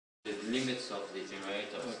limits of the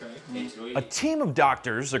generators. Okay. It's really A team of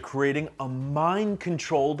doctors are creating a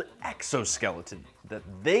mind-controlled exoskeleton that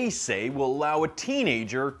they say will allow a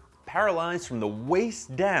teenager paralyzed from the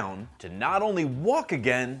waist down to not only walk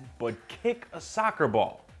again, but kick a soccer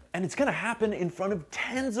ball. And it's gonna happen in front of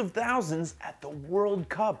tens of thousands at the World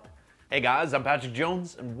Cup. Hey guys, I'm Patrick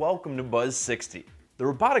Jones, and welcome to Buzz 60. The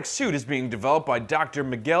robotic suit is being developed by Dr.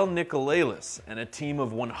 Miguel Nicolelis and a team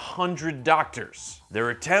of 100 doctors. Their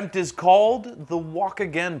attempt is called the Walk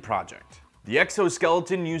Again Project. The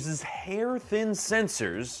exoskeleton uses hair-thin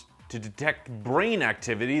sensors to detect brain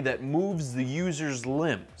activity that moves the user's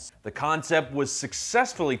limbs. The concept was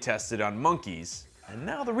successfully tested on monkeys, and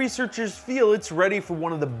now the researchers feel it's ready for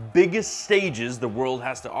one of the biggest stages the world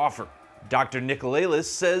has to offer. Dr. Nicolelis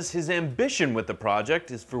says his ambition with the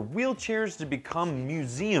project is for wheelchairs to become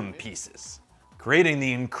museum pieces, creating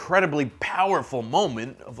the incredibly powerful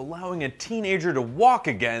moment of allowing a teenager to walk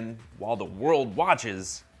again while the world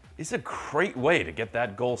watches is a great way to get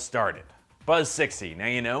that goal started. Buzz 60, now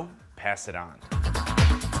you know, pass it on.